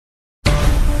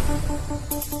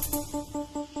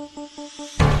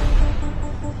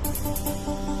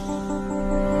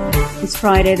It's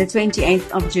Friday, the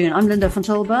 28th of June. I'm Linda van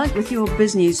Tilburg with your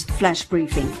business flash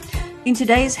briefing. In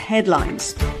today's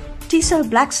headlines, Tiso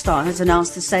Blackstar has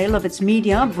announced the sale of its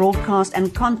media, broadcast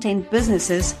and content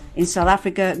businesses in South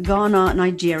Africa, Ghana,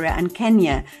 Nigeria and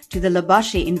Kenya to the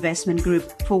Lebashe Investment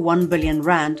Group for 1 billion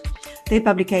rand. Their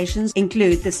publications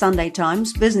include the Sunday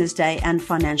Times, Business Day and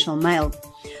Financial Mail.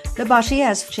 Lebashe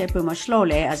has Tshepo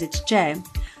Mahlole as its chair.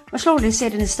 Mahlole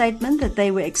said in a statement that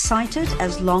they were excited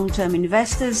as long-term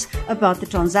investors about the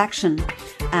transaction.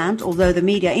 And although the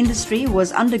media industry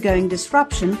was undergoing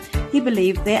disruption, he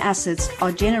believed their assets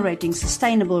are generating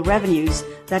sustainable revenues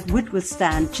that would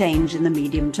withstand change in the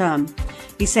medium term.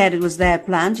 He said it was their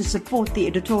plan to support the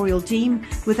editorial team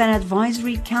with an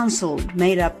advisory council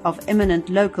made up of eminent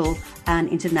local and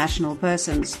international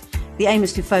persons. The aim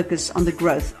is to focus on the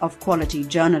growth of quality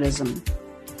journalism.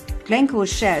 Glencore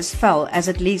shares fell as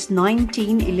at least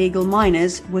 19 illegal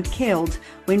miners were killed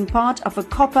when part of a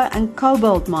copper and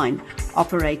cobalt mine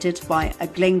operated by a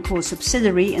Glencore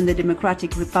subsidiary in the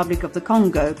Democratic Republic of the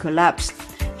Congo collapsed.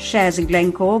 Shares in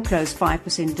Glencore closed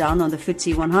 5% down on the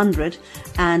FTSE 100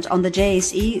 and on the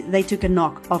JSE they took a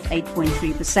knock of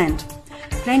 8.3%.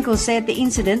 Glencore said the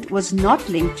incident was not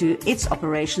linked to its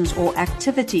operations or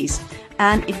activities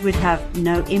and it would have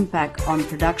no impact on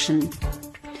production.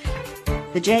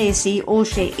 The JSE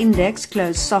All-Share Index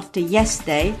closed softer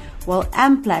yesterday, while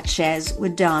Amplat shares were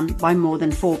down by more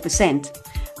than 4%.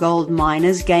 Gold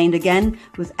miners gained again,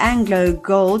 with Anglo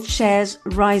Gold shares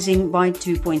rising by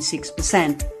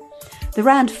 2.6%. The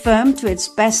rand firmed to its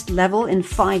best level in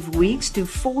 5 weeks to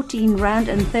 14 rand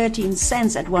and 13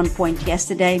 cents at one point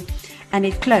yesterday, and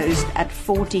it closed at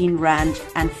 14 rand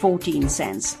and 14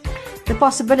 cents. The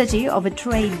possibility of a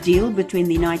trade deal between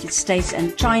the United States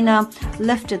and China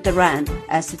lifted the rand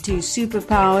as the two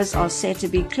superpowers are said to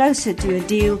be closer to a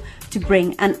deal to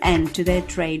bring an end to their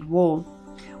trade war.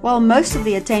 While most of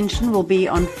the attention will be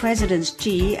on Presidents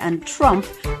Xi and Trump,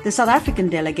 the South African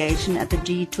delegation at the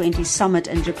G20 summit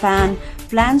in Japan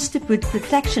plans to put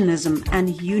protectionism and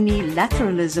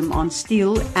unilateralism on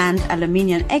steel and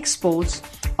aluminium exports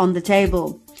on the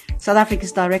table. South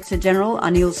Africa's Director General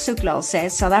Anil Suklal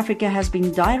says South Africa has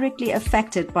been directly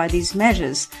affected by these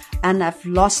measures and have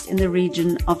lost in the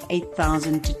region of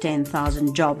 8,000 to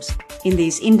 10,000 jobs in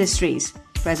these industries.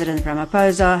 President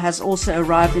Ramaphosa has also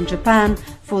arrived in Japan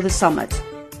for the summit.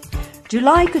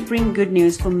 July could bring good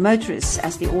news for motorists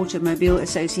as the Automobile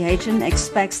Association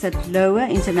expects that lower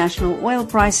international oil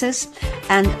prices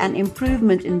and an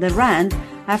improvement in the rand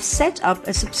have set up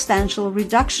a substantial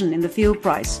reduction in the fuel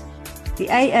price. The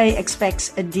AA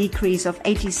expects a decrease of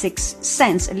 86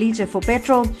 cents a litre for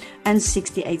petrol and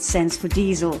 68 cents for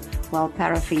diesel, while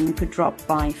paraffin could drop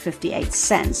by 58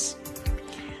 cents.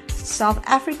 South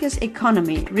Africa's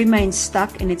economy remains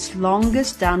stuck in its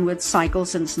longest downward cycle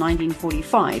since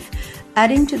 1945,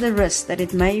 adding to the risk that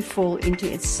it may fall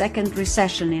into its second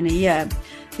recession in a year.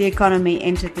 The economy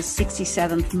entered the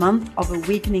 67th month of a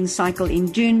weakening cycle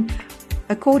in June,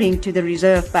 according to the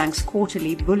Reserve Bank's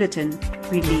quarterly bulletin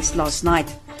released last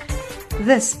night.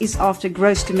 This is after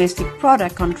gross domestic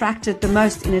product contracted the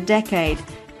most in a decade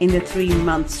in the 3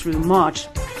 months through March.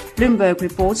 Bloomberg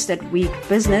reports that weak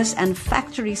business and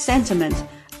factory sentiment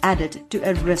added to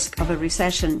a risk of a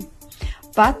recession.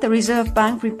 But the Reserve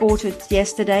Bank reported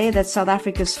yesterday that South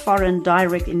Africa's foreign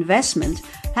direct investment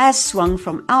has swung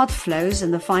from outflows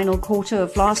in the final quarter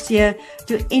of last year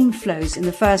to inflows in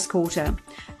the first quarter.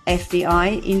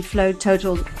 FDI inflow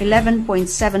totaled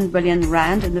 11.7 billion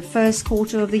rand in the first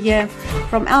quarter of the year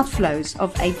from outflows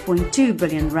of 8.2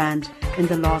 billion rand in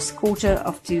the last quarter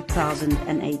of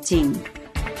 2018.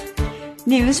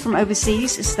 News from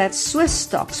overseas is that Swiss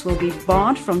stocks will be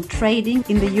barred from trading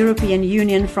in the European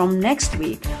Union from next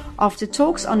week after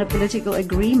talks on a political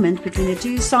agreement between the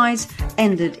two sides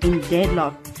ended in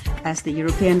deadlock, as the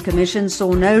European Commission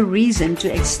saw no reason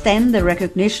to extend the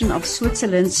recognition of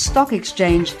Switzerland's stock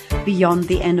exchange beyond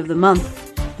the end of the month.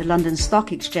 The London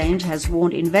Stock Exchange has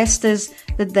warned investors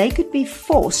that they could be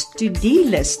forced to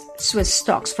delist Swiss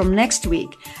stocks from next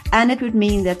week, and it would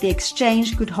mean that the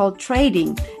exchange could halt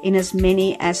trading in as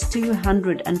many as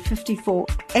 254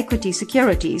 equity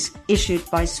securities issued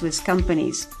by Swiss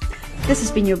companies. This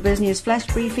has been your Business Flash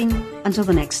Briefing. Until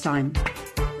the next time.